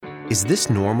Is this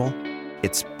normal?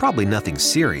 It's probably nothing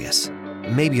serious.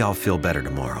 Maybe I'll feel better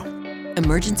tomorrow.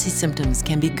 Emergency symptoms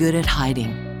can be good at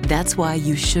hiding. That's why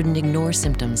you shouldn't ignore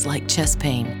symptoms like chest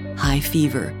pain, high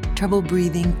fever, trouble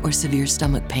breathing, or severe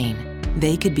stomach pain.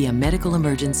 They could be a medical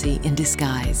emergency in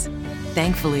disguise.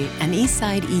 Thankfully, an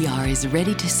Eastside ER is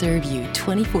ready to serve you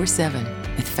 24/7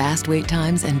 with fast wait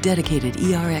times and dedicated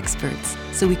ER experts,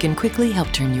 so we can quickly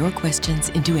help turn your questions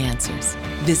into answers.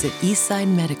 Visit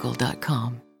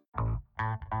eastsidemedical.com.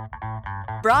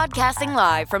 Broadcasting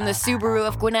live from the Subaru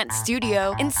of Gwinnett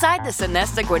studio inside the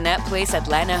Sonesta Gwinnett Place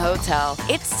Atlanta Hotel.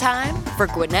 It's time for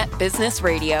Gwinnett Business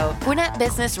Radio. Gwinnett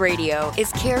Business Radio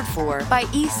is cared for by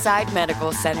Eastside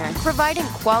Medical Center, providing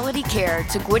quality care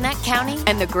to Gwinnett County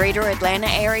and the greater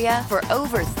Atlanta area for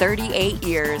over 38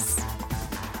 years.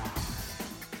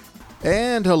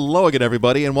 And hello again,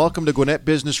 everybody, and welcome to Gwinnett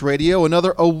Business Radio,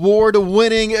 another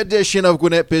award-winning edition of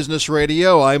Gwinnett Business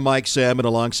Radio. I'm Mike Salmon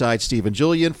alongside Stephen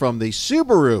Julian from the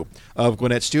Subaru of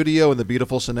Gwinnett Studio in the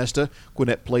beautiful Sonesta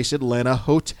Gwinnett Place Atlanta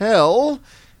Hotel.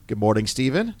 Good morning,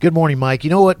 Stephen. Good morning, Mike.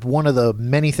 You know what? One of the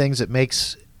many things that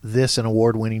makes this an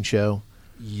award-winning show?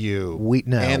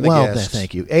 And the guests.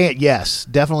 Thank you. And yes,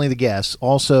 definitely the guests.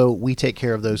 Also, we take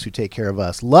care of those who take care of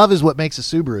us. Love is what makes a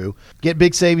Subaru. Get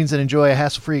big savings and enjoy a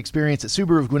hassle-free experience at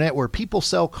Subaru of Gwinnett, where people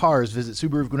sell cars. Visit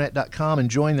SubaruofGwinnett.com and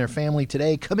join their family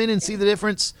today. Come in and see the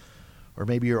difference. Or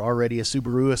maybe you're already a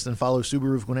Subaruist and follow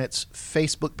Subaru of Gwinnett's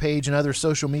Facebook page and other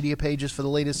social media pages for the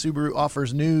latest Subaru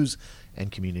offers, news, and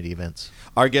community events.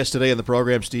 Our guest today on the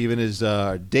program, Stephen, is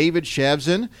David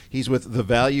Shavzin. He's with the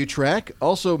Value Track.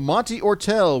 Also, Monte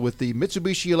Ortel with the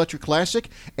Mitsubishi Electric Classic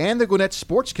and the Gwinnett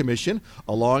Sports Commission,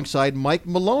 alongside Mike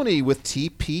Maloney with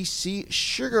TPC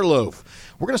Sugarloaf.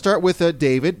 We're going to start with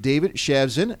David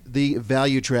Shavzin, the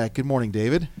Value Track. Good morning,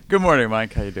 David. Good morning,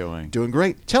 Mike. How you doing? Doing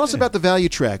great. Tell us about the Value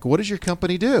Track. What does your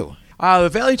company do? The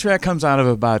Value Track comes out of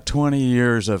about 20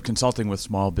 years of consulting with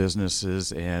small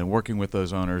businesses and working with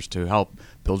those owners to help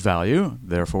build value,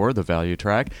 therefore the Value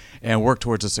Track, and work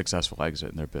towards a successful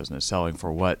exit in their business, selling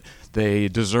for what they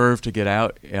deserve to get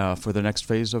out for the next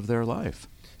phase of their life.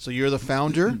 So you're the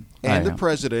founder and the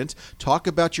president. Talk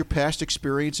about your past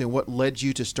experience and what led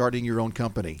you to starting your own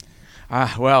company.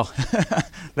 Well,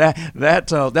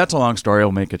 that's a long story.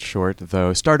 I'll make it short,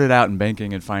 though. Started out in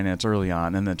banking and finance early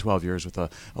on, and then 12 years with a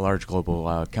large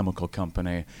global chemical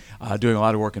company, doing a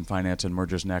lot of work in finance and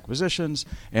mergers and acquisitions,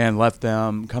 and left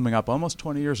them coming up almost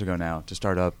 20 years ago now to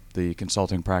start up the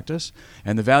consulting practice.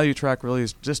 And the Value Track really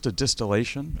is just a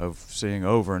distillation of seeing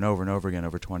over and over and over again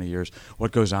over 20 years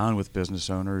what goes on with business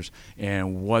owners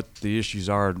and what the issues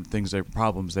are and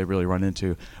problems they really run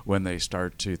into when they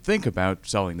start to think about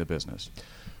selling the business.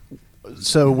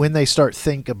 So when they start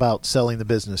think about selling the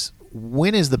business,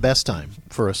 when is the best time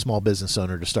for a small business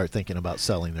owner to start thinking about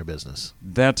selling their business?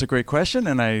 That's a great question,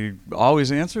 and I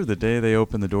always answer the day they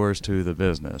open the doors to the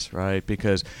business, right?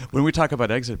 Because when we talk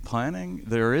about exit planning,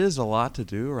 there is a lot to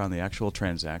do around the actual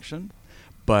transaction,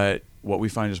 but what we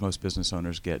find is most business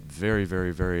owners get very,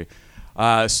 very, very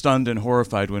stunned and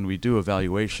horrified when we do a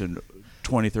valuation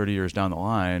 20, 30 years down the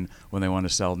line when they want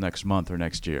to sell next month or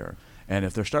next year. And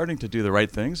if they're starting to do the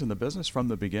right things in the business from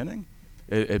the beginning,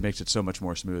 it makes it so much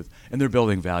more smooth. And they're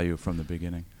building value from the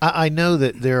beginning. I know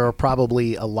that there are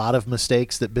probably a lot of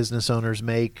mistakes that business owners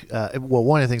make. Well,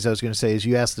 one of the things I was going to say is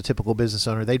you ask the typical business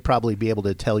owner, they'd probably be able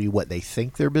to tell you what they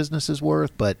think their business is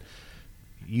worth, but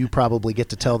you probably get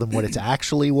to tell them what it's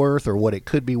actually worth or what it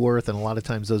could be worth, and a lot of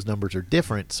times those numbers are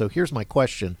different. So here's my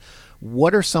question.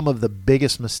 What are some of the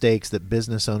biggest mistakes that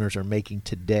business owners are making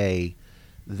today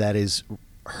that is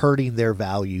hurting their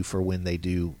value for when they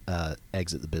do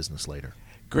exit the business later?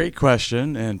 Great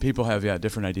question, and people have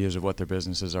different ideas of what their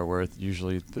businesses are worth.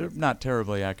 Usually they're not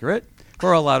terribly accurate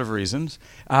for a lot of reasons.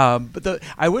 But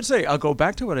I would say, I'll go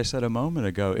back to what I said a moment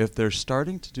ago. If they're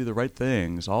starting to do the right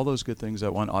things, all those good things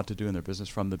that one ought to do in their business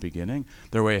from the beginning,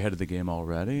 they're way ahead of the game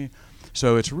already.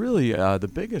 So it's really the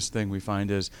biggest thing we find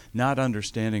is not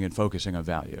understanding and focusing on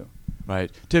value.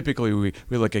 Right? Typically, we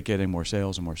look at getting more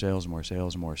sales and more sales and more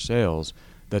sales and more sales.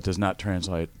 That does not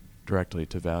translate directly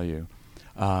to value.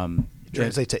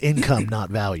 Translate to income, not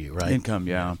value, right? Income,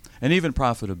 yeah. And even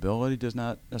profitability does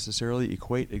not necessarily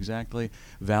equate exactly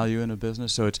value in a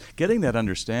business. So it's getting that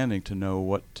understanding to know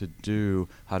what to do,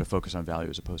 how to focus on value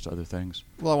as opposed to other things.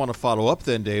 Well, I want to follow up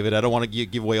then, David. I don't want to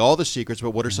give away all the secrets, but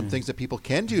what are some things that people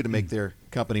can do to make their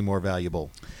company more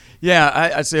valuable?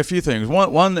 Yeah, I'd say a few things.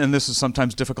 One, and this is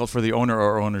sometimes difficult for the owner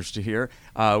or owners to hear,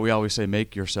 we always say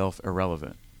make yourself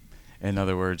irrelevant. In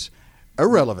other words,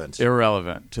 irrelevant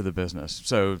to the business.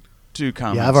 So 2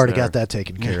 comments. Yeah, I've already got that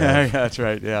taken care of. That's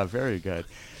right. Yeah, very good.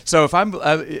 So if I'm,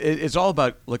 it's all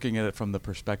about looking at it from the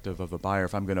perspective of a buyer.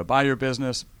 If I'm going to buy your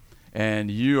business,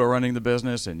 and you are running the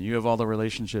business, and you have all the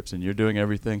relationships, and you're doing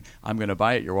everything, I'm going to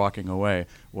buy it. You're walking away.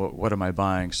 What am I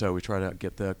buying? So we try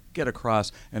to get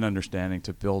across an understanding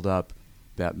to build up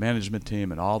that management team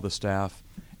and all the staff.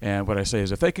 And what I say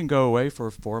is, if they can go away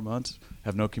for 4 months,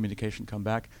 have no communication, come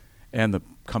back, and the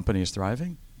company is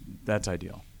thriving, that's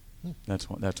ideal. That's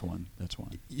one.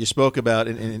 You spoke about,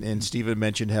 and Stephen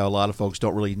mentioned how a lot of folks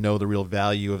don't really know the real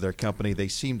value of their company. They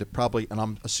seem to probably, and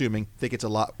I'm assuming, think it's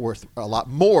worth a lot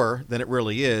more than it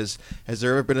really is. Has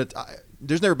there ever been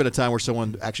there's never been a time where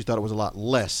someone actually thought it was a lot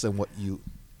less than what you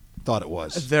thought it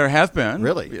was? There have been.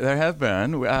 Really? There have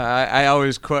been. I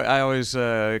always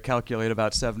calculate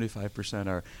about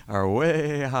 75% are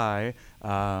way high.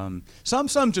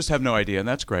 Some just have no idea, and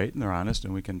that's great, and they're honest,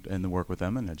 and we can work with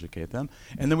them and educate them.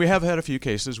 And then we have had a few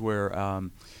cases where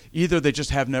either they just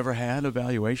have never had a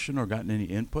valuation or gotten any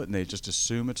input, and they just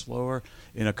assume it's lower.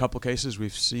 In a couple cases,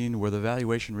 we've seen where the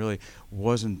valuation really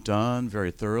wasn't done very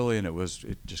thoroughly, and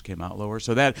it just came out lower.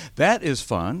 So that is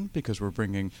fun because we're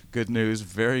bringing good news,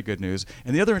 very good news.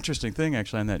 And the other interesting thing,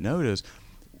 actually, on that note is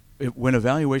when a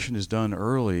valuation is done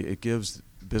early, it gives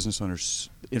business owners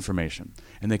information,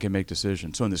 and they can make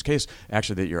decisions. So in this case,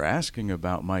 actually, that you're asking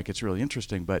about, Mike, it's really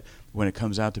interesting, but when it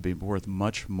comes out to be worth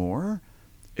much more,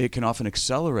 it can often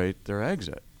accelerate their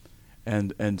exit.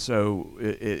 And so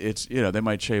it's, they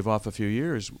might shave off a few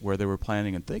years where they were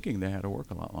planning and thinking they had to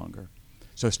work a lot longer.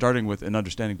 So starting with an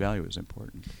understanding value is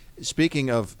important. Speaking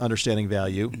of understanding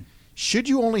value, should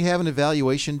you only have an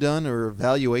evaluation done or a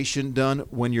valuation done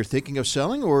when you're thinking of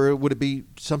selling, or would it be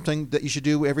something that you should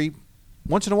do every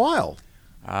once in a while?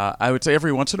 I would say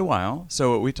every once in a while.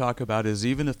 So what we talk about is,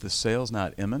 even if the sale's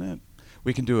not imminent,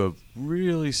 we can do a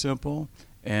really simple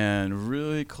and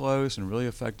really close and really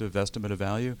effective estimate of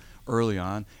value early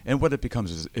on. And what it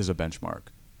becomes is a benchmark.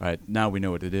 Right? Now we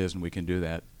know what it is, and we can do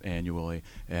that annually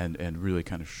and really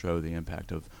kind of show the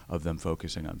impact of them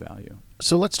focusing on value.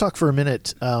 So let's talk for a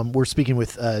minute. We're speaking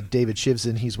with David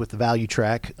Shavzin. He's with the Value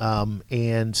Track.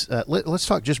 And let's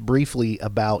talk just briefly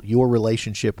about your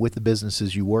relationship with the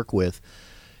businesses you work with.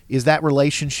 Is that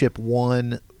relationship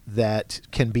one that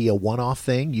can be a one-off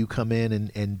thing? You come in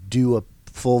and do a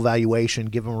full valuation,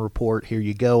 give them a report, here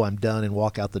you go, I'm done, and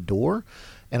walk out the door?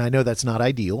 And I know that's not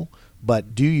ideal,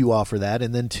 but do you offer that?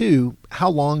 And then two, how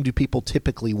long do people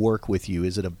typically work with you?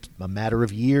 Is it a matter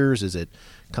of years? Is it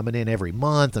coming in every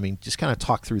month? I mean, just kind of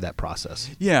talk through that process.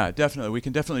 Yeah, definitely. We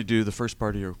can definitely do the first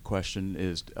part of your question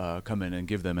is come in and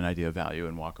give them an idea of value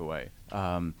and walk away.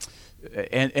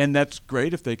 And that's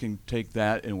great if they can take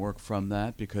that and work from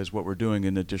that, because what we're doing,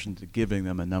 in addition to giving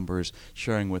them a number, is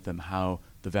sharing with them how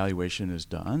the valuation is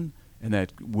done. And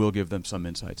that will give them some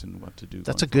insights in what to do.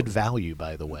 That's a good value,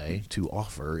 by the way, to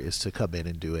offer, is to come in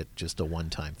and do it just a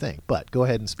one-time thing. But go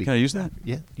ahead and speak. Can I use that?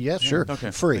 Yeah, sure. Okay.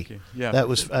 Free. Thank you. Yeah. That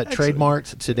was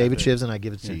trademarked to David Shavzin. I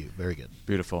give it to you. Very good.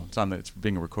 Beautiful. It's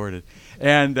being recorded.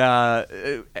 And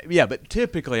but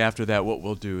typically after that, what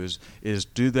we'll do is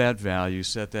do that value,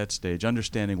 set that stage,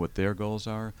 understanding what their goals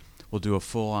are. We'll do a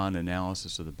full-on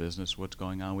analysis of the business, what's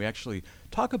going on. We actually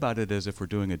talk about it as if we're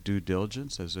doing a due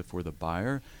diligence, as if we're the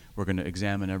buyer. We're going to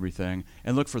examine everything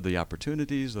and look for the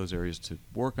opportunities, those areas to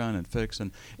work on and fix.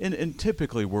 And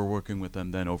typically we're working with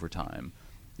them then over time,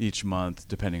 each month,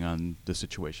 depending on the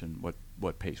situation,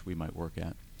 what pace we might work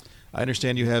at. I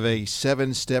understand you have a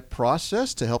 7-step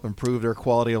process to help improve their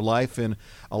quality of life and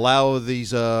allow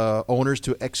these owners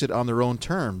to exit on their own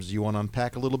terms. You want to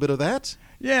unpack a little bit of that?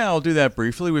 Yeah, I'll do that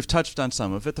briefly. We've touched on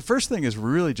some of it. The first thing is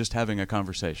really just having a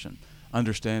conversation,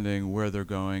 understanding where they're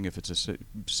going. If it's a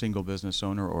single business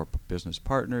owner or business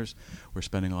partners, we're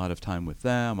spending a lot of time with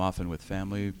them, often with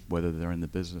family, whether they're in the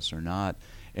business or not,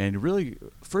 and really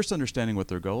first understanding what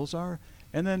their goals are,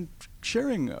 and then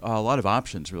sharing a lot of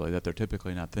options, really, that they're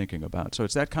typically not thinking about. So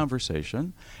it's that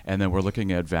conversation, and then we're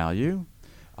looking at value.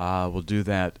 We'll do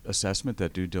that assessment,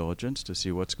 that due diligence, to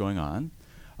see what's going on.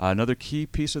 Another key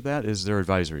piece of that is their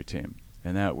advisory team,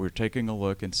 and that we're taking a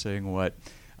look and seeing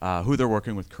who they're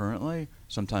working with currently.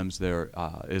 Sometimes there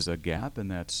is a gap in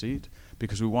that seat,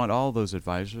 because we want all those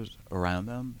advisors around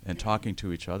them and talking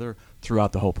to each other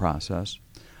throughout the whole process.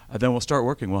 Then we'll start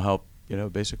working. We'll help,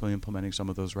 basically implementing some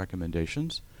of those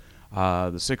recommendations.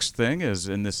 The sixth thing is,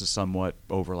 and this is somewhat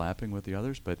overlapping with the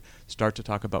others, but start to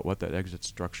talk about what that exit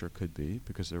structure could be,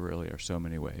 because there really are so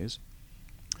many ways.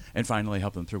 And finally,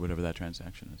 help them through whatever that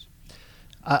transaction is.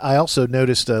 I also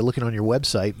noticed, looking on your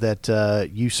website, that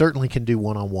you certainly can do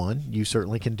one-on-one. You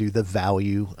certainly can do the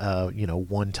value,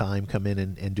 one time come in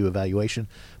and do evaluation.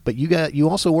 But you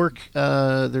also work.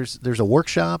 There's a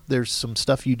workshop. There's some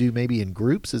stuff you do maybe in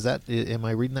groups. Am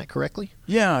I reading that correctly?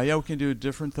 Yeah. We can do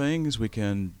different things. We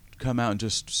can come out and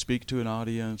just speak to an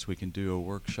audience. We can do a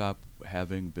workshop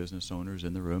having business owners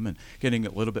in the room and getting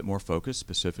a little bit more focused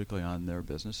specifically on their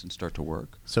business and start to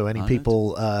work. So any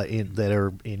people that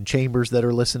are in chambers that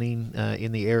are listening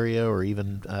in the area or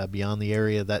even beyond the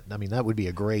area, that would be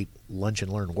a great lunch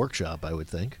and learn workshop, I would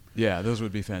think. Yeah, those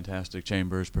would be fantastic.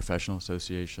 Chambers, professional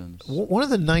associations. One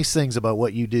of the nice things about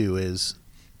what you do is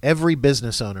every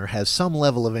business owner has some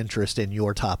level of interest in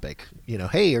your topic.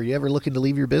 Hey, are you ever looking to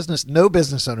leave your business? No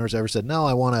business owner has ever said, no,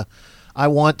 I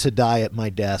want to die at my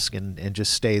desk and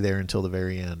just stay there until the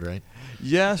very end, right?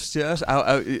 Yes.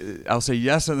 I'll say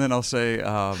yes, and then I'll say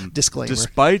disclaimer.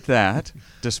 Despite that,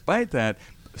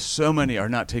 so many are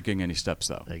not taking any steps,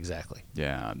 though. Exactly.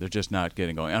 Yeah, they're just not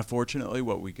getting going. Unfortunately,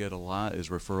 what we get a lot is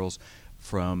referrals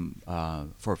from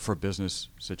for business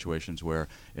situations where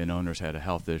an owner's had a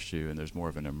health issue and there's more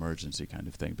of an emergency kind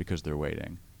of thing because they're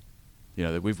waiting.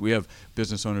 We have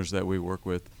business owners that we work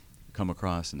with come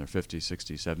across in their 50s,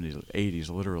 60s, 70s, 80s,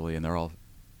 literally, and they're all,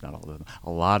 not all of them,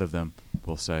 a lot of them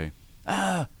will say,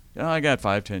 I got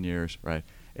 5-10 years, right?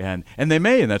 And they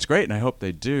may, and that's great, and I hope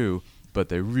they do, but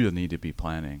they really need to be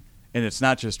planning. And it's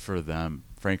not just for them,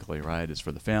 frankly, right? It's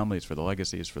for the family, it's for the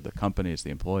legacy, it's for the company, it's the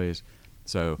employees.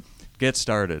 So get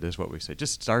started is what we say.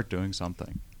 Just start doing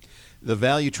something. The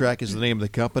Value Track is the name of the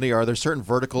company. Are there certain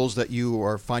verticals that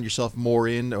you find yourself more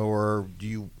in, or do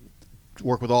you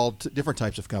work with all different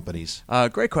types of companies?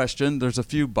 Great question. There's a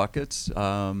few buckets.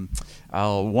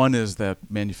 One is that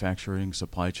manufacturing,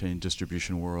 supply chain,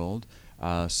 distribution world.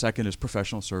 Second is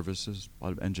professional services, a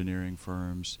lot of engineering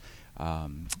firms,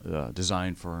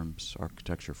 design firms,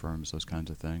 architecture firms, those kinds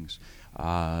of things.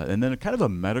 And then kind of a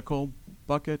medical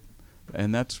bucket,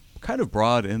 and that's kind of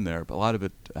broad in there, but a lot of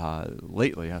it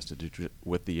lately has to do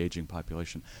with the aging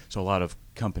population. So a lot of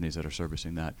companies that are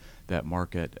servicing that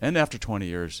market. And after 20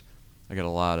 years, I got a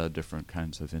lot of different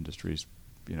kinds of industries,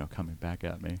 coming back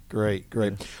at me. Great.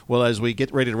 Well, as we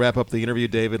get ready to wrap up the interview,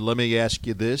 David, let me ask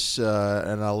you this,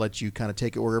 and I'll let you kind of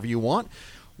take it wherever you want.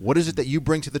 What is it that you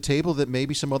bring to the table that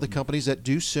maybe some other companies that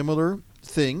do similar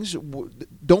things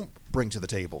don't bring to the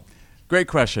table? Great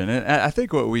question. And I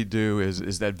think what we do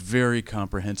is that very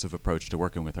comprehensive approach to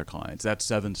working with our clients. That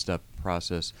 7-step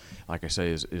process, like I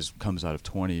say, comes out of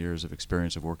 20 years of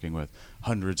experience of working with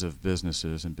hundreds of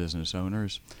businesses and business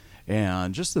owners.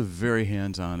 And just the very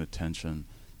hands-on attention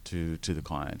to the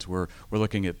clients. We're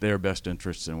looking at their best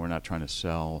interests, and we're not trying to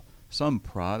sell some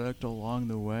product along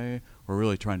the way. We're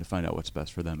really trying to find out what's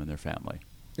best for them and their family.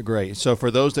 Great. So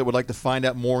for those that would like to find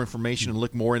out more information and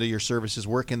look more into your services,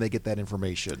 where can they get that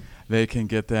information? They can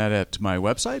get that at my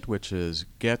website, which is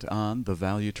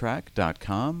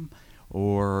getonthevaluetrack.com,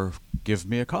 or give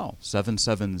me a call,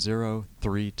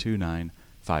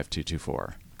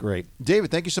 770-329-5224. Great.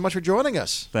 David, thank you so much for joining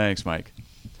us. Thanks, Mike.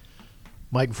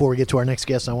 Mike, before we get to our next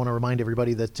guest, I want to remind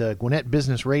everybody that Gwinnett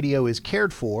Business Radio is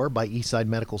cared for by Eastside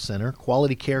Medical Center.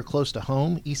 Quality care close to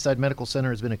home. Eastside Medical Center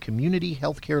has been a community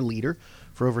healthcare leader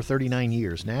for over 39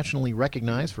 years, nationally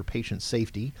recognized for patient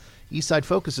safety. Eastside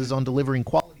focuses on delivering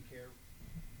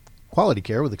quality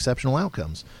care with exceptional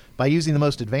outcomes by using the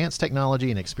most advanced technology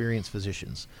and experienced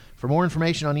physicians. For more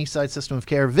information on Eastside's system of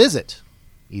care, visit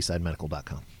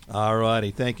eastsidemedical.com. All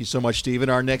righty. Thank you so much, Stephen.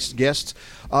 Our next guests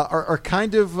are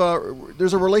kind of,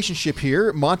 there's a relationship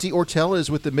here. Monte Ortel is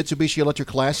with the Mitsubishi Electric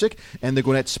Classic and the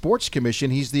Gwinnett Sports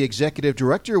Commission. He's the executive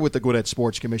director with the Gwinnett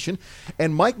Sports Commission.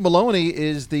 And Mike Maloney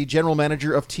is the general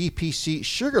manager of TPC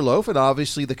Sugarloaf. And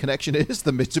obviously the connection is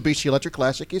the Mitsubishi Electric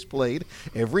Classic is played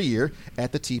every year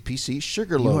at the TPC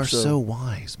Sugarloaf. You are so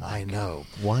wise, Mike. I know.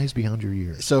 Wise beyond your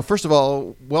years. So first of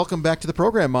all, welcome back to the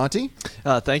program, Monte.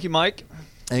 Thank you, Mike.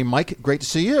 Hey, Mike, great to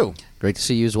see you. Great to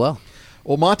see you as well.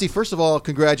 Well, Monte, first of all,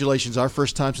 congratulations. Our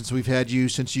first time since we've had you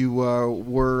since you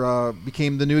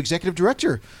became the new executive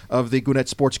director of the Gwinnett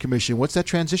Sports Commission. What's that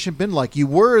transition been like? You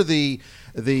were the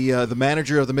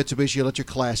manager of the Mitsubishi Electric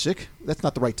Classic. That's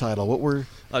not the right title. What were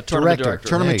tournament director?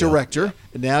 Tournament director.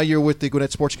 And now you're with the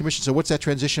Gwinnett Sports Commission. So what's that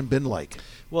transition been like?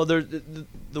 Well, the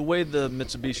way the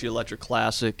Mitsubishi Electric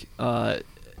Classic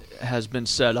has been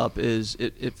set up is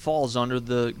it falls under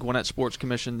the Gwinnett Sports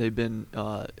Commission. They've been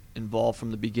involved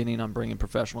from the beginning on bringing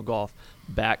professional golf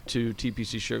back to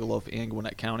TPC Sugarloaf and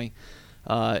Gwinnett County,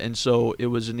 and so it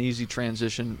was an easy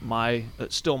transition. My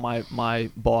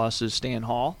boss is Stan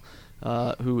Hall,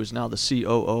 who is now the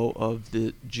COO of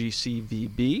the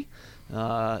GCVB.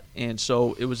 And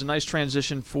so it was a nice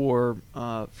transition for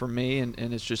me, and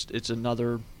it's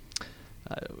another.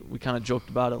 We kind of joked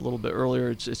about it a little bit earlier.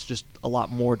 It's just a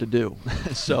lot more to do.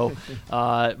 So,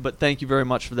 but thank you very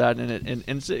much for that, and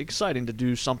it's exciting to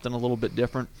do something a little bit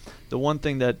different. The one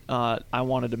thing that I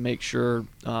wanted to make sure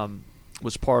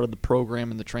was part of the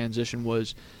program and the transition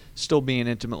was still being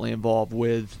intimately involved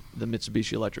with the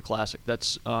Mitsubishi Electric Classic.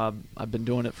 That's I've been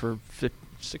doing it for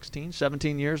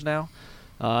 17 years now.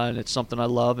 And it's something I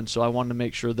love, and so I wanted to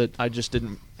make sure that I just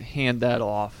didn't hand that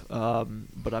off.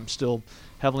 But I'm still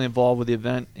heavily involved with the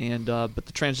event, and but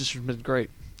the transition's been great.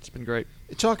 It's been great.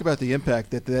 Talk about the impact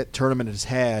that tournament has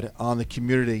had on the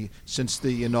community since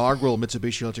the inaugural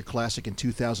Mitsubishi Electric Classic in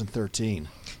 2013.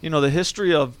 You know, the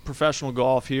history of professional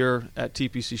golf here at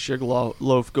TPC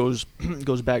Sugarloaf goes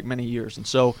back many years, and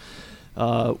so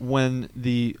when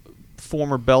the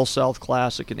former Bell South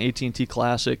Classic and AT&T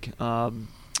Classic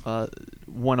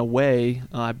went away,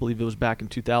 I believe it was back in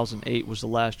 2008 was the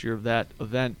last year of that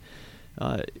event.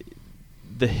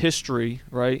 The history,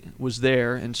 right, was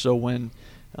there, and so when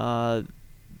a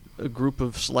group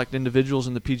of select individuals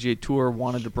in the PGA Tour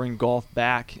wanted to bring golf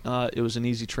back, it was an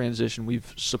easy transition.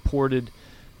 We've supported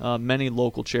many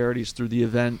local charities through the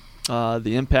event.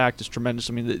 The impact is tremendous.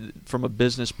 I mean, from a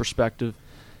business perspective,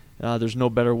 there's no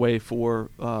better way for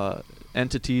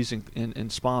entities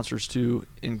and sponsors to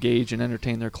engage and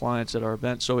entertain their clients at our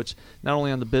event. So it's not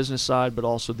only on the business side, but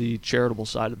also the charitable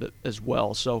side of it as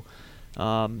well. So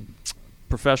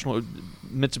professional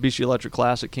Mitsubishi Electric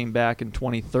Classic came back in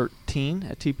 2013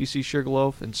 at TPC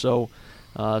Sugarloaf, and so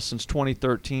since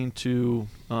 2013 to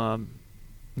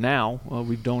now,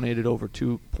 we've donated over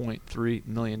 $2.3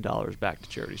 million back to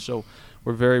charity. So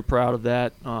we're very proud of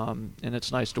that, and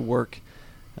it's nice to work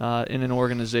in an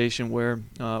organization where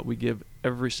we give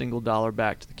every single dollar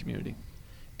back to the community.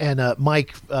 And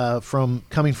Mike,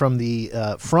 coming from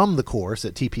the course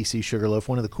at TPC Sugarloaf,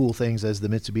 one of the cool things as the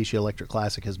Mitsubishi Electric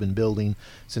Classic has been building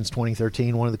since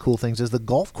 2013, one of the cool things is the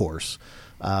golf course,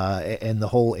 and the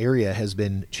whole area has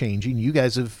been changing. You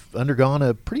guys have undergone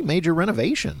a pretty major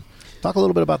renovation. Talk a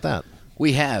little bit about that.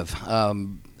 We have.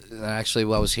 Actually,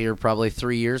 I was here probably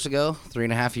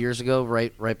 3.5 years ago,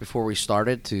 right before we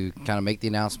started to kind of make the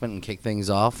announcement and kick things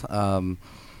off. The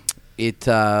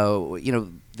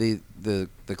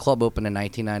club opened in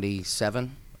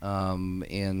 1997,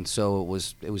 and so it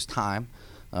was time.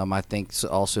 I think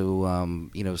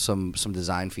also some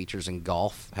design features in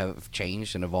golf have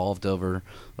changed and evolved over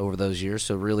those years.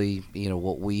 So really,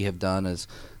 what we have done is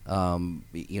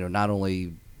not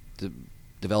only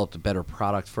developed a better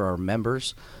product for our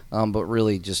members, but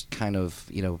really just kind of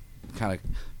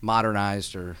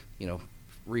modernized or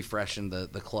refreshing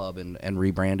the club and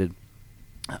rebranded.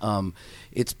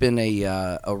 It's been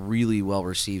a really well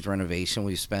received renovation.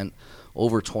 We've spent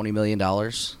over $20 million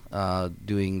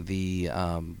doing the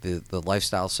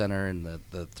lifestyle center and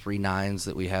the 3 nines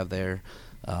that we have there,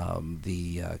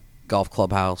 the golf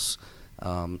clubhouse.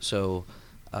 We're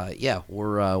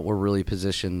really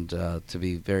positioned to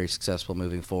be very successful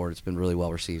moving forward. It's been really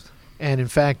well received. And in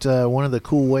fact, one of the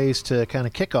cool ways to kind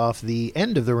of kick off the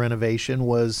end of the renovation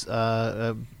was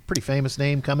a pretty famous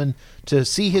name coming to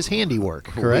see his handiwork,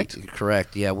 correct?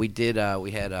 Correct, yeah. We did.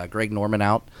 We had Greg Norman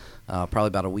out probably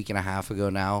about a week and a half ago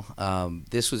now.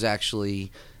 This was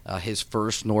actually his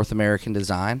first North American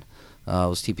design. It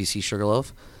was TPC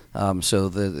Sugarloaf.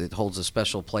 It holds a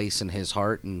special place in his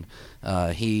heart, and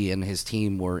he and his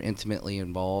team were intimately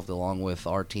involved, along with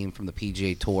our team from the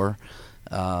PGA Tour,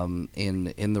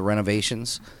 in the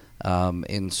renovations.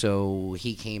 And so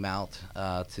he came out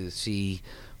to see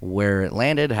where it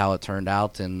landed, how it turned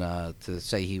out, and to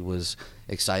say he was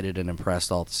excited and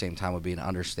impressed all at the same time would be an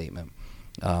understatement.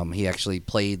 He actually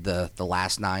played the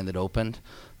last 9 that opened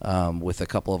with a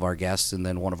couple of our guests and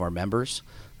then one of our members,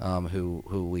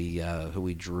 who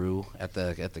we drew at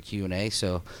the Q&A.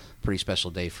 So pretty special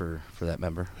day for that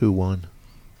member. Who won?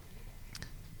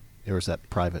 Or is that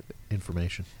private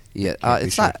information? Yeah,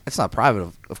 it's not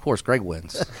private. Of course, Greg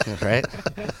wins, right?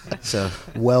 So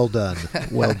well done.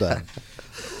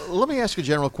 Let me ask you a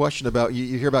general question about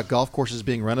you hear about golf courses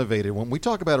being renovated. When we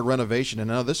talk about a renovation, and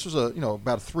now this was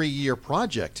about a 3-year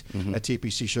project at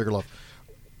TPC Sugarloaf.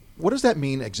 What does that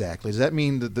mean exactly? Does that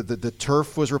mean that the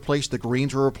turf was replaced, the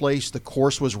greens were replaced, the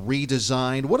course was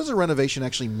redesigned? What does a renovation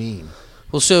actually mean?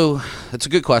 Well, so it's a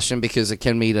good question because it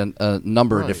can mean a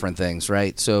number of different things,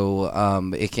 right?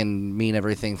 So it can mean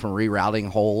everything from rerouting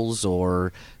holes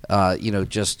or,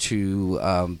 just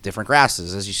to different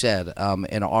grasses, as you said.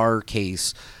 In our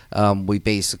case, we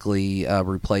basically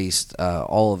replaced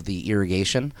all of the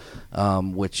irrigation,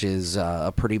 which is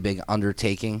a pretty big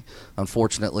undertaking.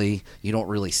 Unfortunately, you don't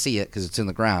really see it because it's in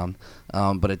the ground,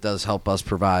 but it does help us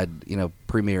provide,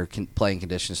 premier playing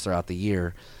conditions throughout the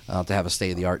year to have a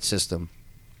state-of-the-art system.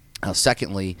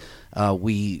 Secondly,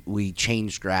 we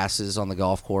changed grasses on the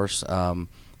golf course.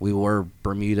 We were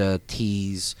Bermuda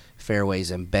tees,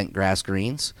 fairways, and bent grass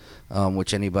greens,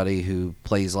 which anybody who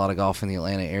plays a lot of golf in the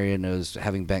Atlanta area knows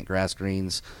having bent grass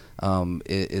greens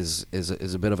is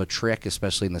a bit of a trick,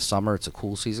 especially in the summer. It's a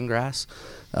cool season grass.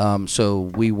 So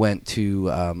we went to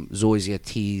zoysia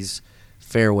tees,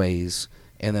 fairways,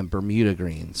 and then Bermuda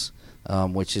greens.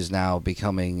 Which is now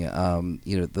becoming,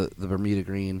 the Bermuda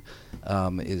green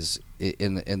is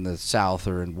in the south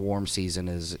or in warm season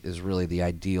is really the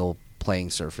ideal playing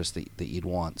surface that you'd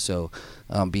want. So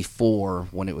before,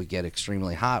 when it would get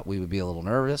extremely hot, we would be a little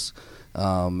nervous,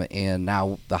 and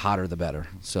now the hotter the better.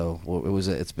 So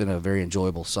it's been a very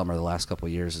enjoyable summer the last couple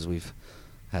of years as we've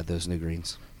had those new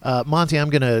greens. Monty,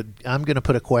 I'm gonna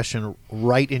put a question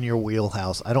right in your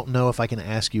wheelhouse. I don't know if I can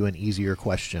ask you an easier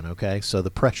question. Okay, so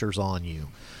the pressure's on you.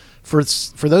 For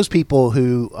those people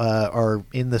who are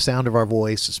in the sound of our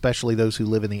voice, especially those who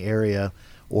live in the area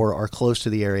or are close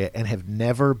to the area and have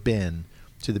never been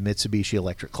to the Mitsubishi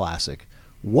Electric Classic,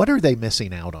 what are they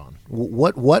missing out on?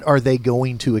 What are they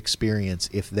going to experience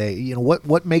if they,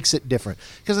 what makes it different?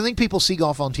 Because I think people see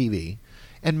golf on TV.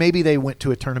 And maybe they went to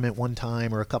a tournament one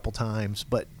time or a couple times,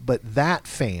 but that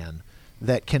fan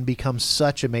that can become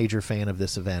such a major fan of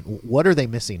this event, what are they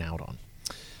missing out on?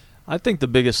 I think the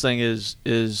biggest thing is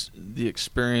the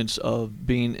experience of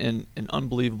being in an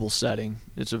unbelievable setting.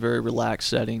 It's a very relaxed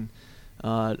setting.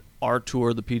 Our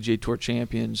tour, the PGA Tour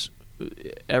Champions,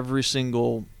 every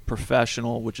single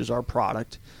professional, which is our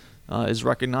product, is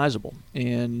recognizable.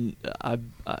 And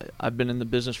I've been in the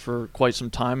business for quite some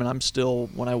time, and I'm still,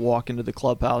 when I walk into the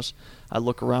clubhouse, I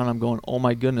look around, I'm going, oh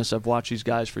my goodness, I've watched these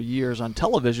guys for years on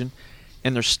television,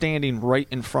 and they're standing right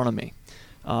in front of me.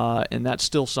 And that's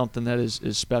still something that is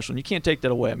special. And you can't take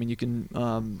that away. I mean,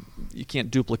 you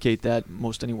can't duplicate that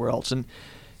most anywhere else. And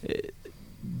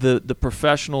the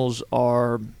professionals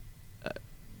are,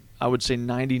 I would say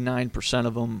 99%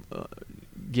 of them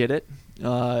get it.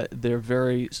 They're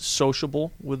very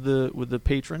sociable with the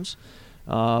patrons,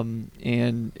 and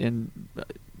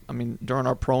I mean, during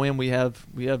our pro-am we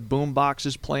have boom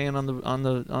boxes playing in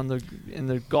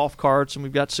the golf carts, and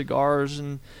we've got cigars,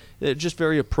 and they're just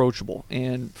very approachable.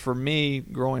 And for me,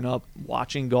 growing up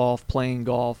watching golf, playing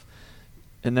golf,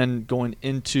 and then going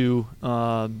into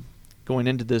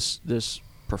this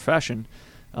profession,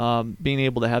 being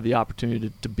able to have the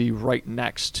opportunity to be right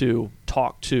next to,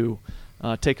 talk to,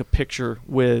 take a picture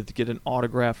with, get an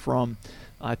autograph from,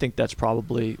 I think that's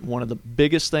probably one of the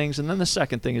biggest things. And then the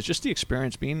second thing is just the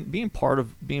experience, being part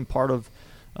of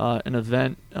an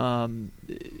event.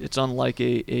 It's unlike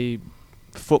a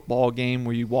football game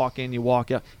where you walk in, you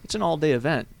walk out. It's an all-day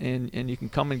event, and you can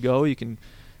come and go. You can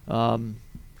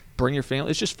bring your family.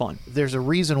 It's just fun. There's a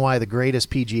reason why the greatest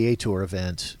PGA Tour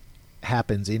event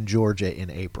happens in Georgia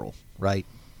in April, right?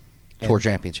 Tour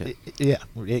Championship. Yeah,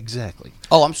 exactly.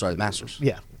 Oh, I'm sorry, the Masters.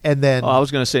 Yeah, and then I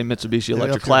was going to say Mitsubishi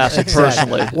Electric Classic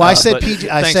personally. Well, I said PGA.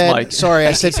 I said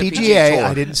He said PGA. Tour.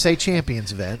 I didn't say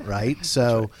Champions event, right?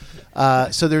 So,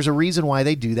 so there's a reason why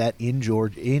they do that in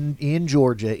Georgia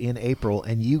in April,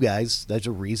 and you guys, there's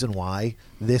a reason why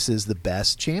this is the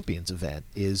best Champions event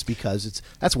is because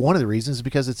that's one of the reasons is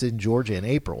because it's in Georgia in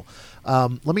April.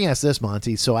 Let me ask this,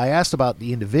 Monty. So I asked about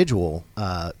the individual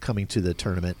coming to the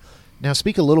tournament. Now,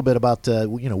 speak a little bit about,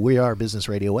 we are Business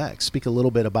RadioX. Speak a little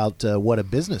bit about what a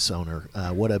business owner,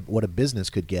 what a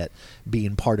business could get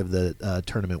being part of the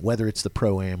tournament, whether it's the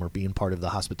Pro-Am or being part of the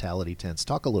hospitality tents.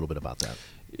 Talk a little bit about that.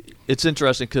 It's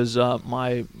interesting because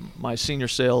my senior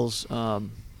sales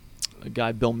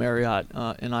guy, Bill Marriott,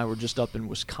 and I were just up in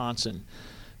Wisconsin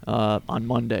on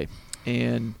Monday,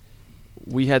 and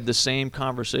we had the same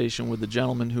conversation with the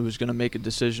gentleman who was going to make a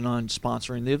decision on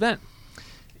sponsoring the event.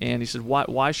 And he said,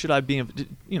 why should I be,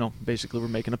 basically we're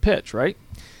making a pitch, right?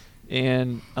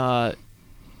 And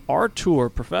our tour,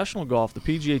 professional golf, the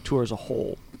PGA Tour as a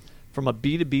whole, from a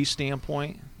B2B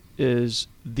standpoint, is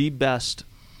the best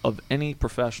of any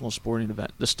professional sporting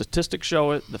event. The statistics show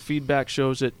it, the feedback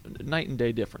shows it, night and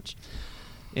day difference.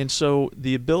 And so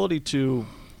the ability to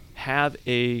have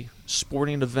a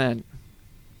sporting event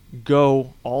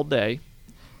go all day,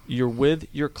 you're with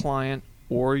your client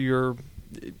or your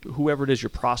whoever it is, your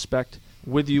prospect,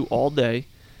 with you all day.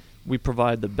 We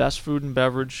provide the best food and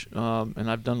beverage, and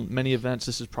I've done many events.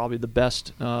 This is probably the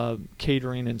best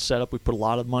catering and setup. We put a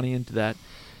lot of money into that.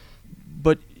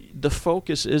 But the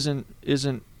focus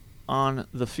isn't on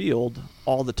the field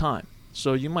all the time.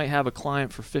 So you might have a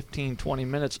client for 15, 20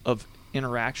 minutes of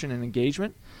interaction and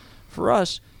engagement. For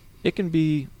us, it could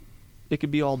be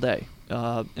all day.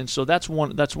 And so that's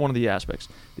one of the aspects.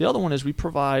 The other one is we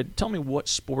provide, tell me what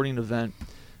sporting event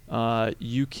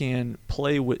you can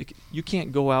play with. You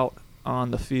can't go out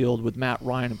on the field with Matt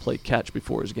Ryan and play catch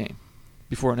before his game,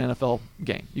 before an NFL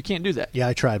game. You can't do that. Yeah,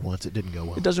 I tried once. It didn't go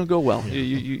well. It doesn't go well.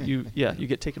 You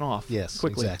get taken off. Yes,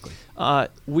 quickly. Exactly.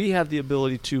 We have the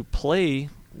ability to play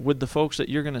with the folks that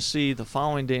you're going to see the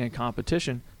following day in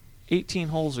competition, 18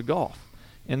 holes of golf,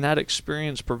 and that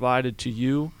experience provided to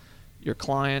you, your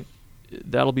client,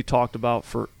 that'll be talked about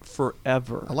for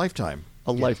forever. A lifetime.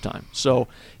 A lifetime. So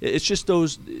it's just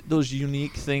those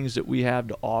unique things that we have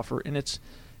to offer, and it's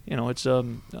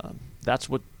that's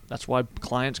why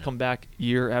clients come back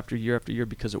year after year after year,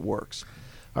 because it works.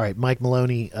 All right, Mike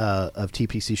Maloney of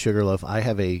TPC Sugarloaf, I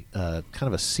have a kind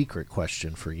of a secret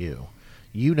question for you.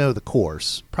 You know the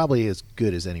course probably as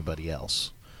good as anybody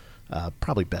else,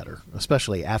 probably better,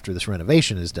 especially after this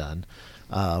renovation is done.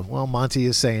 Well, Monty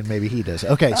is saying maybe he does.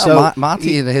 Okay, so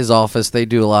Monty in his office, they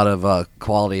do a lot of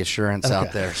quality assurance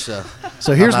out there. So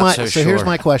here's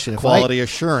my question: quality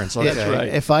assurance. Okay. That's right.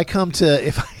 If I come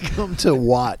to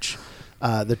watch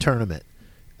the tournament,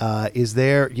 is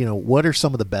there what are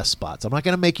some of the best spots? I'm not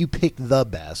going to make you pick the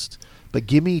best, but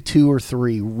give me 2 or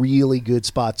 3 really good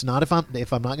spots. Not if I'm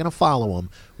not going to follow them.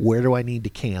 Where do I need to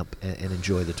camp and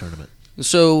enjoy the tournament?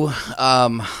 So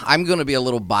I'm going to be a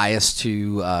little biased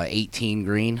to 18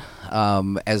 green,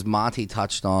 as Monty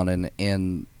touched on,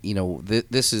 and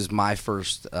this is my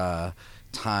first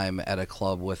time at a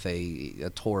club with a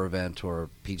tour event or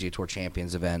a PGA Tour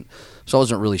Champions event, so I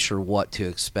wasn't really sure what to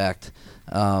expect.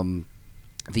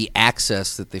 The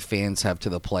access that the fans have to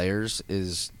the players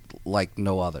is like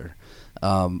no other.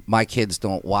 My kids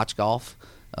don't watch golf.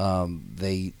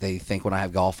 They think when I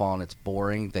have golf on, it's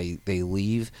boring. They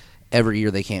leave. Every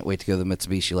year they can't wait to go to the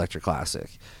Mitsubishi Electric Classic.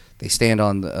 They stand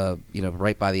on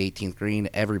right by the 18th green.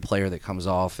 Every player that comes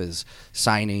off is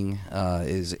signing,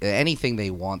 is anything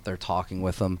they want. They're talking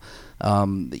with them.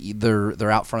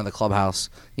 They're out front of the clubhouse.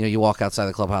 You walk outside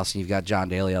the clubhouse and you've got John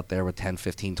Daly out there with 10,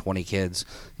 15, 20 kids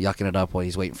yucking it up while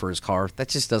he's waiting for his car. That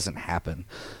just doesn't happen.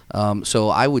 So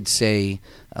I would say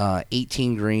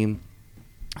 18 green.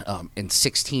 And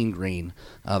 16 green,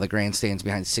 the grandstands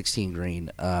behind 16 green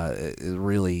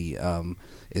really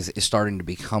is starting to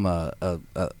become a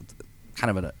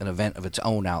kind of an event of its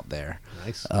own out there.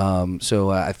 Nice.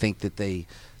 So I think that they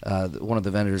one of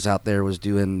the vendors out there was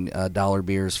doing dollar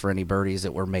beers for any birdies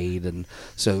that were made, and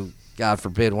so God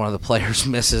forbid one of the players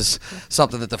misses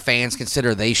something that the fans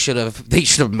consider they should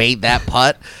have made that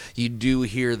putt. You do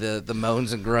hear the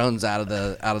moans and groans out of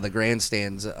the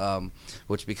grandstands,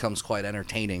 which becomes quite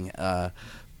entertaining.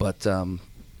 But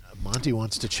Monty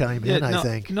wants to chime in, I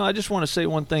think. No, I just want to say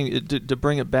one thing to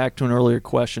bring it back to an earlier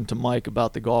question to Mike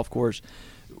about the golf course.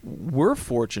 We're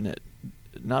fortunate,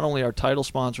 not only our title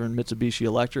sponsor in Mitsubishi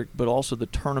Electric, but also the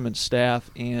tournament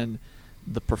staff and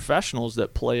the professionals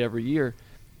that play every year.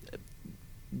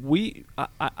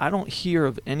 I don't hear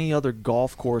of any other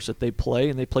golf course that they play,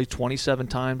 and they play 27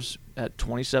 times at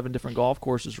 27 different golf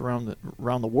courses around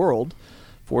the world,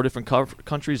 4 different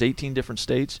countries, 18 different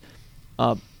states.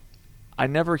 I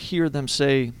never hear them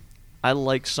say, "I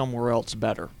like somewhere else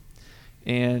better."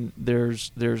 And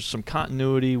there's some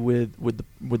continuity with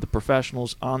the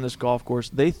professionals on this golf course.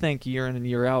 They think year in and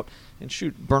year out. And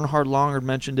shoot, Bernhard Langer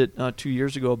mentioned it 2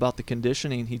 years ago about the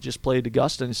conditioning. He just played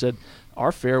Augusta, and he said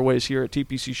our fairways here at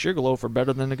TPC Sugarloaf are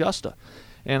better than Augusta.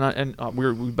 And we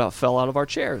about fell out of our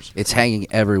chairs. It's hanging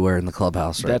everywhere in the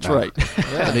clubhouse right now. That's right.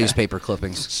 The newspaper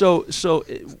clippings. So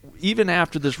even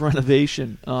after this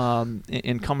renovation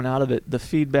and coming out of it, the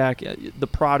feedback, the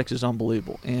product is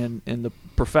unbelievable, and the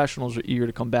professionals are eager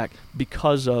to come back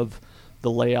because of the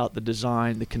layout, the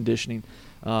design, the conditioning.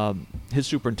 His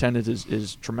superintendent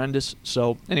is tremendous.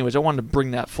 So anyways, I wanted to bring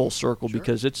that full circle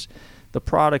because it's the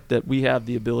product that we have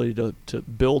the ability to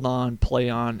build on, play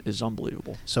on is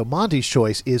unbelievable. So Monty's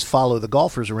choice is follow the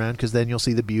golfers around because then you'll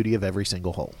see the beauty of every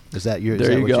single hole. Is that your?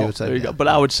 There you go. Would say? There you go. But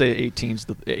I would say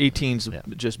 18's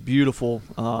just beautiful,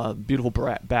 beautiful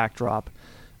backdrop.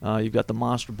 You've got the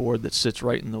monster board that sits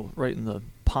right in the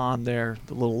pond there,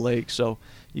 the little lake. So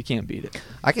you can't beat it.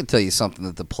 I can tell you something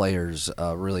that the players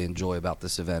really enjoy about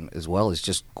this event as well is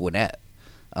just Gwinnett.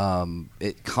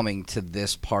 It coming to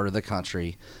this part of the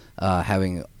country.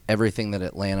 Having everything that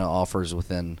Atlanta offers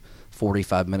within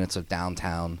 45 minutes of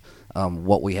downtown.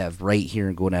 What we have right here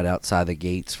in Gwinnett outside the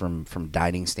gates from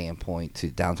dining standpoint to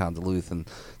downtown Duluth and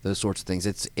those sorts of things.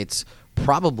 It's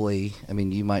probably, I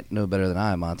mean, you might know better than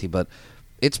I, Monty, but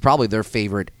it's probably their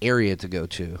favorite area to go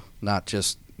to, not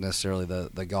just necessarily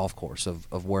the golf course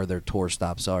of where their tour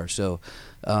stops are. So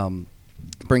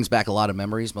brings back a lot of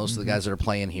memories. Most of the guys that are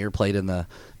playing here played in the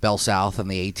Bell South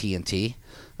and the AT&T.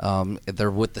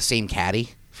 They're with the same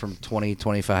caddy from 20,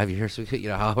 25 years,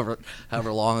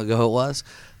 however long ago it was.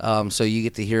 So you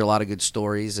get to hear a lot of good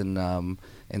stories, and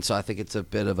so I think it's a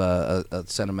bit of a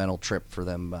sentimental trip for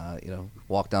them,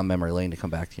 walk down memory lane to come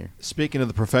back here. Speaking of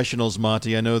the professionals,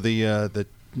 Monty, I know this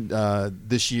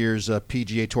year's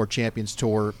PGA Tour Champions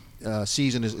Tour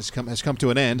season has come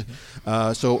to an end.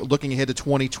 So looking ahead to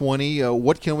 2020,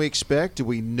 what can we expect? Do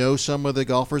we know some of the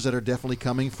golfers that are definitely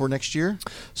coming for next year?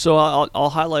 So I'll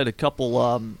highlight a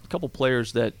couple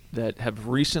players that have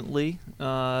recently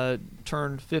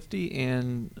turned 50,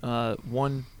 and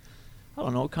one, I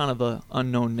don't know, kind of a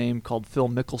unknown name called Phil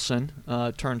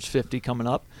Mickelson turns 50 coming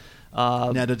up.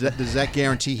 Now, does that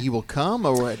guarantee he will come,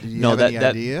 or do you have any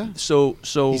idea? So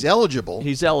he's eligible.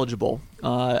 He's eligible.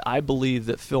 I believe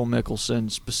that Phil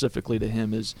Mickelson, specifically to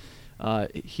him, is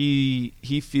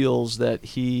he feels that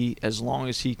as long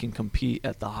as he can compete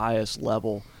at the highest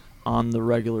level on the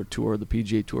regular tour, the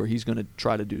PGA Tour, he's going to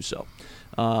try to do so.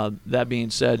 That being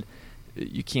said,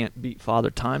 you can't beat Father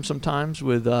Time sometimes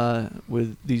with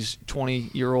these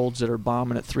 20-year-olds that are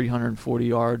bombing at 340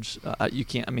 yards. You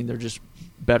can't. I mean, they're just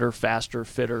better, faster,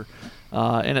 fitter,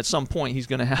 and at some point he's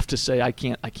going to have to say, I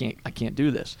can't do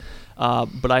this.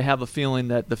 But I have a feeling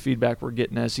that the feedback we're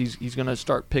getting is he's going to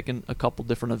start picking a couple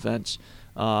different events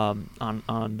on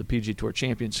the PGA Tour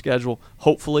Champions schedule.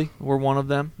 Hopefully, we're one of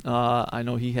them. I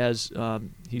know he has.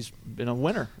 He's been a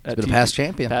winner at a past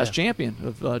champion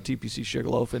of TPC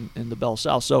Sugarloaf in the Bell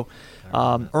South. So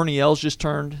Ernie Els just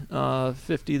turned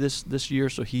 50 this year,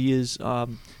 so he is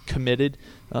committed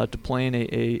to playing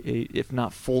a if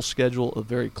not full schedule, a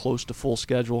very close to full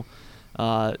schedule.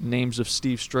 Names of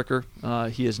Steve Stricker.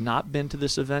 He has not been to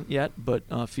this event yet, but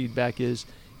feedback is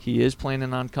he is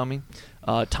planning on coming.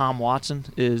 Tom Watson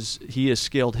has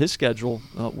scaled his schedule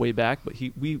way back, but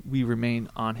we remain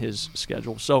on his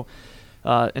schedule. So,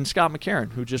 and Scott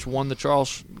McCarron, who just won the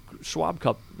Charles Schwab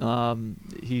Cup,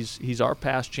 he's our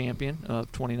past champion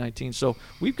of 2019. So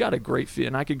we've got a great fit,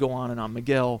 and I could go on and on.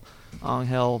 Miguel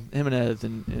Angel Jimenez,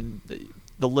 and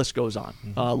the list goes on.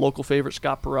 Local favorite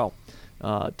Scott Perrell,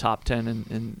 top 10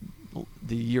 in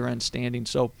the year-end standing.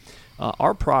 So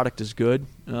our product is good,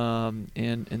 and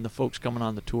the folks coming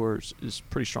on the tour is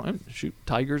pretty strong. And shoot,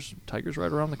 Tiger's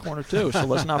right around the corner too, so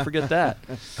let's not forget that.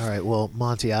 All right, well,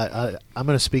 Monty, I'm going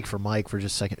to speak for Mike for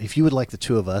just a second. If you would like the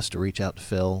two of us to reach out to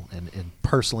Phil and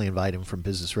personally invite him from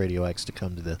Business RadioX to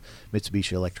come to the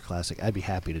Mitsubishi Electric Classic, I'd be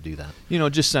happy to do that.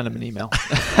 Just send him an email.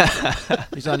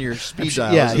 He's on your speed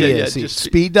dial. Yeah, he is.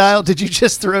 Speed dial? Did you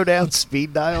just throw down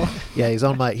speed dial? Yeah, he's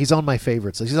on my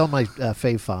favorites. He's on my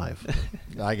fave 5.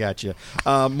 I got you.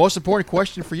 Most important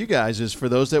question for you guys is for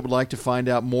those that would like to find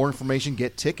out more information,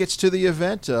 get tickets to the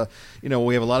event.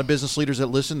 We have a lot of business leaders that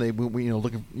listen.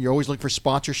 You're always looking for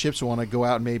sponsorships. We want to go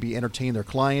out and maybe entertain their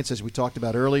clients, as we talked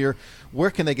about earlier.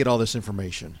 Where can they get all this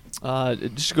information?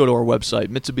 Just go to our website,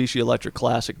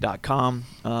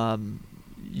 MitsubishiElectricClassic.com.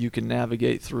 You can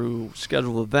navigate through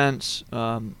scheduled events.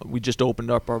 We just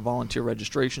opened up our volunteer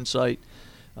registration site.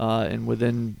 And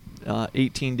within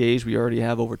 18 days, we already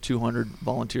have over 200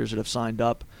 volunteers that have signed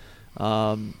up.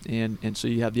 And so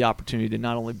you have the opportunity to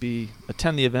not only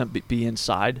attend the event, but be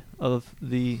inside of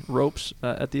the ropes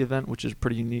at the event, which is a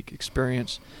pretty unique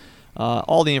experience.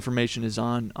 All the information is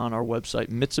on our website,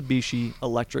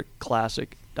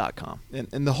 MitsubishiElectricClassic.com.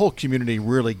 And the whole community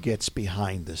really gets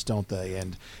behind this, don't they?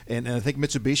 And I think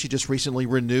Mitsubishi just recently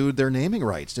renewed their naming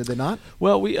rights, did they not?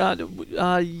 Well,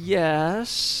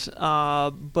 yes,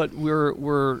 but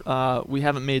we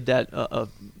haven't made that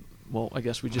well, I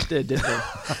guess we just did, didn't we?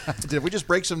 Did we just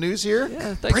break some news here?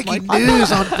 Yeah, thanks, Breaking Mike.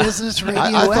 news on Business Radio.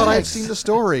 I thought I'd seen the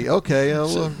story. Okay,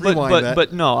 I'll rewind that.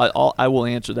 But no, I will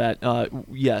answer that.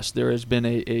 Yes, there has been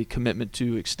a commitment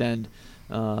to extend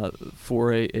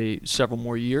for several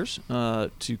more years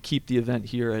to keep the event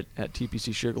here at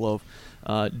TPC Sugarloaf.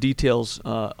 Details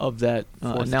of that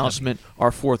announcement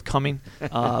are forthcoming.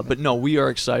 But no, we are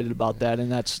excited about that, and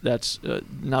that's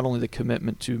not only the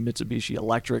commitment to Mitsubishi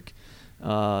Electric,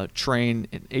 train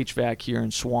and HVAC here in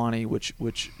Suwanee,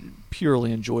 which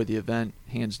purely enjoy the event,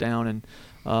 hands down,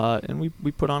 and we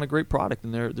put on a great product,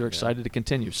 and they're excited to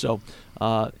continue. So,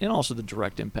 and also the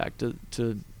direct impact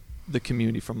to the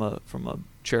community from a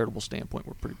charitable standpoint,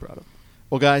 we're pretty proud of.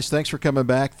 Well, guys, thanks for coming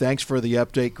back. Thanks for the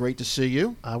update. Great to see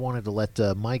you. I wanted to let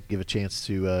Mike give a chance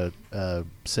to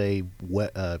say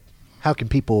how can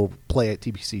people play at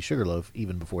TPC Sugarloaf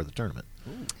even before the tournament?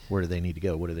 Where do they need to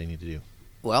go? What do they need to do?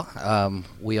 Well,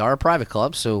 we are a private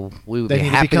club, so we would They be need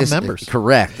to happy become to members.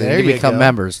 Correct. They There need to you become go.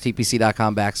 members.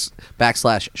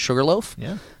 TPC.com/Sugarloaf.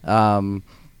 Yeah.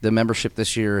 The membership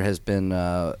this year has been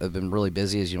really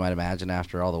busy, as you might imagine,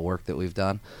 after all the work that we've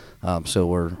done. So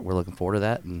we're looking forward to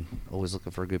that, and always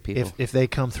looking for good people. If they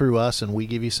come through us and we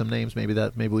give you some names, maybe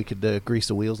we could grease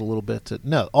the wheels a little bit.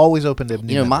 No, always open to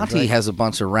new members, Monty right? has a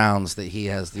bunch of rounds that he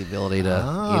has the ability to, So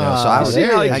Ah, I See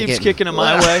how I he keeps get- kicking it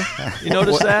my way? You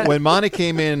notice that? When Monty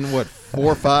came in,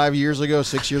 4 or 5 years ago,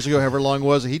 6 years ago, however long it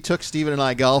was, he took Steven and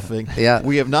I golfing. Yeah.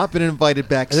 We have not been invited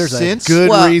back There's since. a good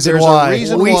Well, reason there's a why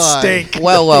reason we why. stink.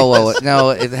 Well, no,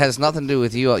 it has nothing to do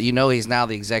with you. You know, he's now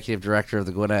the executive director of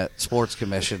the Gwinnett Sports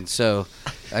Commission. So,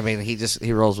 I mean,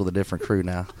 he rolls with a different crew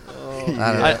now.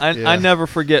 I don't know. I never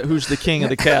forget who's the king of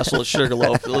the castle at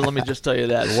Sugarloaf. Let me just tell you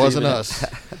that. It wasn't Steven. us.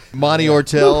 Monte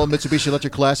Ortel, Mitsubishi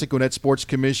Electric Classic, Gwinnett Sports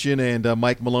Commission, and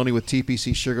Mike Maloney with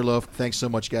TPC Sugarloaf. Thanks so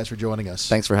much, guys, for joining us.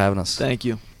 Thanks for having us. Thank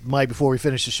you. Mike, before we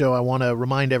finish the show, I want to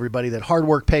remind everybody that hard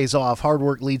work pays off. Hard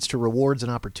work leads to rewards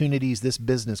and opportunities. This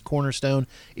business cornerstone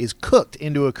is cooked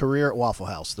into a career at Waffle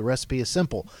House. The recipe is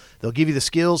simple. They'll give you the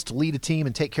skills to lead a team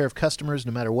and take care of customers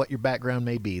no matter what your background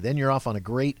may be. Then you're off on a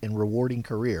great and rewarding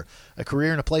career. A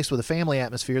career in a place with a family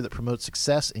atmosphere that promotes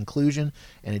success, inclusion,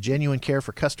 and a genuine care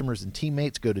for customers and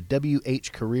teammates. Go to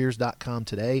whcareers.com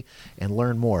today and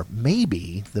learn more.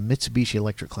 Maybe the Mitsubishi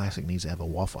Electric Classic needs to have a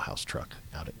Waffle House truck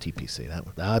out at TPC.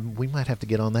 We might have to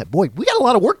get on that. Boy, we got a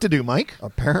lot of work to do, Mike.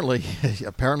 Apparently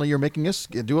you're making us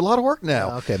do a lot of work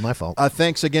now. Okay, my fault.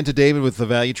 Thanks again to David with the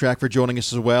Value Track for joining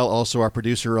us as well. Also, our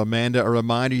producer, Amanda. A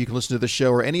reminder, you can listen to the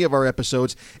show or any of our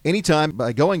episodes anytime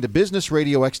by going to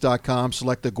BusinessRadioX.com,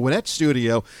 select the Gwinnett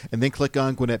Studio, and then click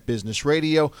on Gwinnett Business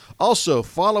Radio. Also,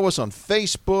 follow us on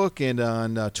Facebook and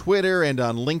on Twitter and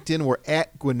on LinkedIn. We're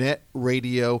at Gwinnett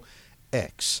Radio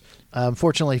X.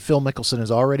 Unfortunately, Phil Mickelson has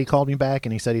already called me back,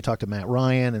 and he said he talked to Matt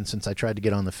Ryan, and since I tried to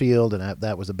get on the field, and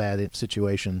that was a bad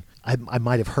situation, I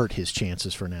might have hurt his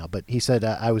chances for now, but he said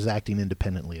I was acting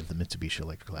independently of the Mitsubishi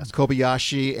Electric Classic.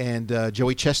 Kobayashi and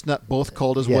Joey Chestnut both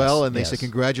called as Yes, well, and they yes. said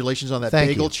congratulations on that Thank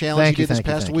bagel you. challenge Thank you did this thank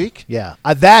past thank week. Yeah,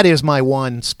 that is my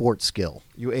one sports skill.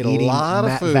 You ate Eating a lot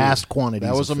of food. vast quantities.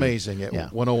 That was of food. amazing at Yeah.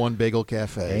 101 Bagel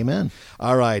Cafe. Amen.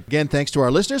 All right. Again, thanks to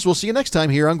our listeners. We'll see you next time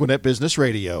here on Gwinnett Business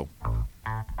Radio.